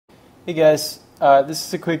Hey guys, this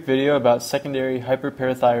is a quick video about secondary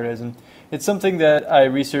hyperparathyroidism. It's something that I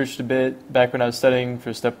researched a bit back when I was studying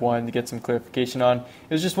for step 1 to get some clarification on. It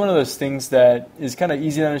was just one of those things that is kind of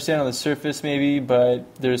easy to understand on the surface maybe,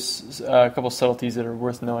 but there's a couple subtleties that are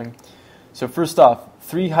worth knowing. So first off,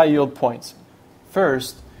 3 high yield points.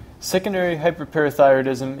 First, secondary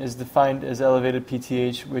hyperparathyroidism is defined as elevated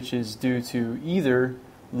PTH, which is due to either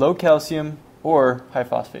low calcium or high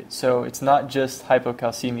phosphate. So it's not just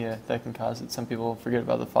hypocalcemia that can cause it. Some people forget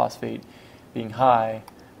about the phosphate being high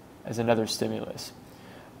as another stimulus.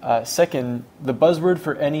 Second, the buzzword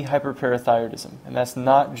for any hyperparathyroidism, and that's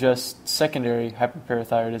not just secondary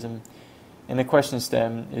hyperparathyroidism, in the question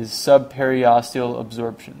stem is subperiosteal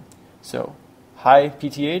absorption. So high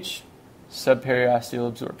PTH, subperiosteal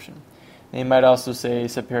absorption. They might also say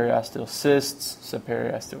subperiosteal cysts,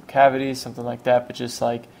 subperiosteal cavities, something like that, but just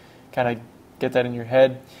like kind of get that in your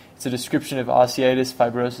head. It's a description of osteitis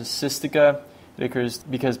fibrosis cystica. It occurs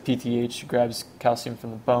because PTH grabs calcium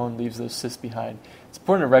from the bone, leaves those cysts behind. It's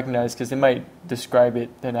important to recognize because they might describe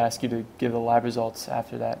it and ask you to give the lab results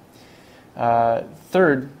after that.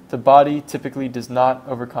 Third, the body typically does not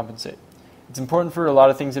overcompensate. It's important for a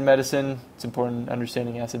lot of things in medicine. It's important in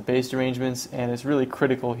understanding acid-base arrangements, and it's really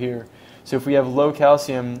critical here. So if we have low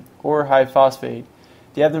calcium or high phosphate,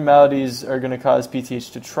 the abnormalities are going to cause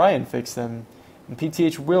PTH to try and fix them, and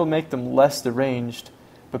PTH will make them less deranged,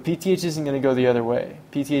 but PTH isn't going to go the other way.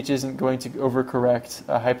 PTH isn't going to overcorrect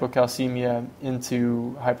a hypocalcemia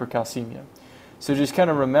into hypercalcemia. So just kind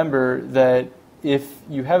of remember that if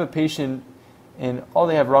you have a patient and all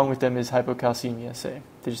they have wrong with them is hypocalcemia, say,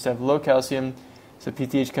 they just have low calcium, so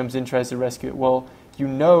PTH comes in, tries to rescue it, well, you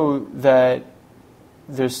know that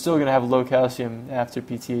they're still going to have low calcium after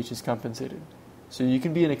PTH is compensated. So you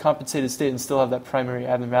can be in a compensated state and still have that primary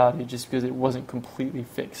abnormality just because it wasn't completely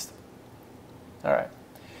fixed. All right.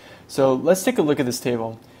 So let's take a look at this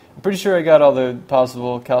table. I'm pretty sure I got all the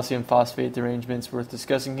possible calcium phosphate derangements worth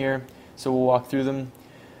discussing here, so we'll walk through them.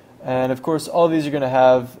 And of course, all of these are going to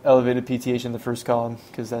have elevated PTH in the first column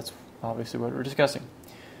because that's obviously what we're discussing.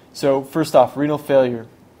 So first off, renal failure.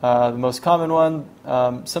 The most common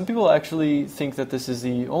one. Some people actually think that this is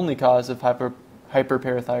the only cause of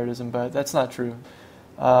hyperparathyroidism, but that's not true.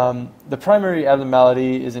 The primary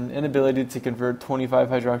abnormality is an inability to convert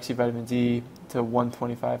 25-hydroxyvitamin D to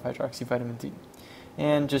 1,25-hydroxyvitamin D.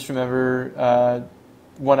 And just remember,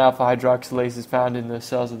 1-alpha hydroxylase is found in the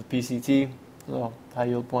cells of the PCT, so high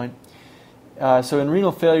yield point. So in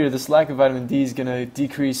renal failure, this lack of vitamin D is going to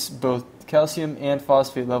decrease both calcium and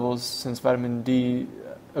phosphate levels since vitamin D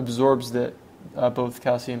absorbs both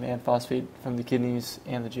calcium and phosphate from the kidneys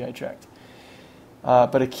and the GI tract.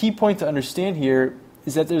 But a key point to understand here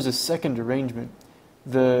is that there's a second derangement.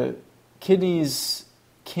 The kidneys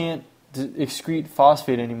can't excrete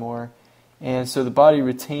phosphate anymore, and so the body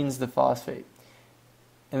retains the phosphate.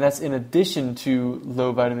 And that's in addition to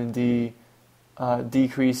low vitamin D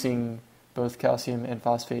decreasing both calcium and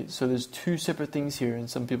phosphate. So there's 2 separate things here, and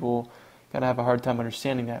some people kind of have a hard time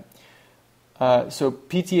understanding that. So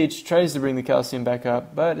PTH tries to bring the calcium back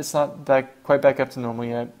up, but it's not quite back up to normal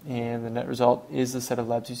yet, and the net result is the set of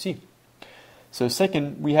labs you see. So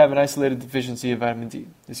second, we have an isolated deficiency of vitamin D.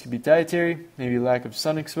 This could be dietary, maybe lack of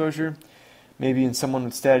sun exposure, maybe in someone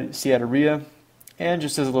with steatorrhea, and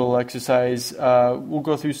just as a little exercise, we'll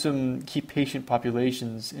go through some key patient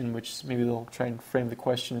populations in which maybe they'll try and frame the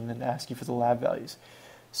question and then ask you for the lab values.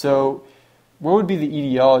 So what would be the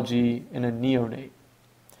etiology in a neonate?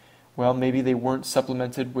 Well, maybe they weren't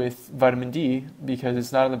supplemented with vitamin D because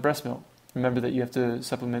it's not in the breast milk. Remember that you have to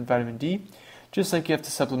supplement vitamin D, just like you have to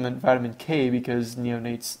supplement vitamin K because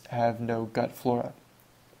neonates have no gut flora.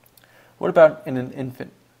 What about in an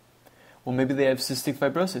infant? Well, maybe they have cystic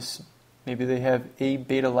fibrosis. Maybe they have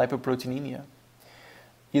A-beta lipoproteinemia.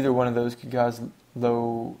 Either one of those could cause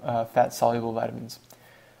low fat-soluble vitamins.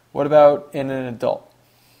 What about in an adult?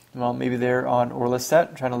 Well, maybe they're on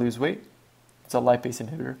orlistat, trying to lose weight. It's a lipase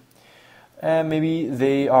inhibitor. And maybe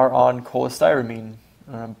they are on cholestyramine,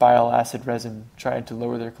 or a bile acid resin, trying to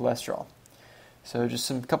lower their cholesterol. So just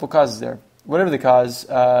a couple causes there. Whatever the cause,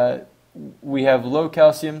 we have low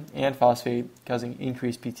calcium and phosphate causing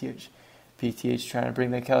increased PTH. PTH trying to bring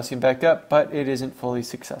that calcium back up, but it isn't fully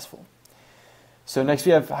successful. So next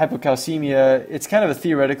we have hypocalcemia. It's kind of a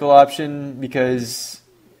theoretical option because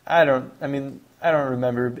I don't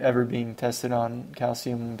remember ever being tested on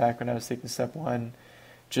calcium back when I was taking step 1,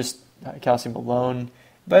 just calcium alone,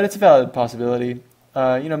 but it's a valid possibility.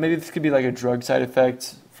 Maybe this could be like a drug side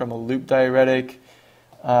effect from a loop diuretic.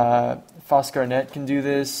 Phoscarnet can do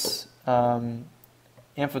this.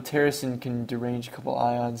 Amphotericin can derange a couple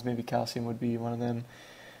ions. Maybe calcium would be one of them.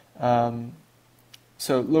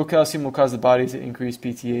 So low calcium will cause the body to increase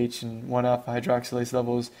PTH and 1-alpha hydroxylase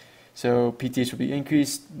levels. So PTH will be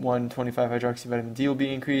increased, 1,25-hydroxyvitamin D will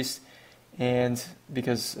be increased, and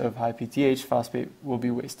because of high PTH, phosphate will be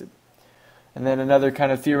wasted. And then another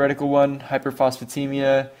kind of theoretical one,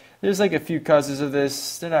 hyperphosphatemia. There's like a few causes of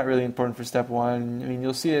this. They're not really important for step one. I mean,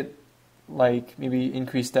 you'll see it like maybe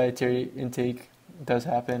increased dietary intake does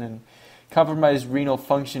happen, and compromised renal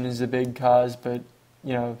function is a big cause, but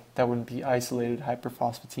that wouldn't be isolated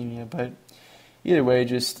hyperphosphatemia. But either way,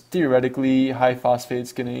 just theoretically, high phosphate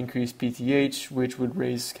is going to increase PTH, which would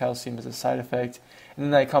raise calcium as a side effect. And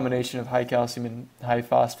then that combination of high calcium and high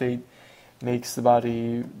phosphate makes the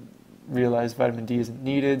body realize vitamin D isn't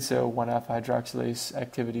needed, so 1-alpha hydroxylase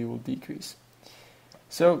activity will decrease.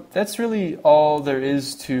 So that's really all there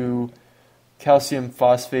is to calcium,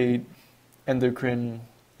 phosphate, endocrine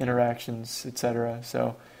interactions, etc.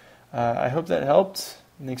 So I hope that helped.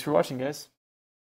 Thanks for watching, guys.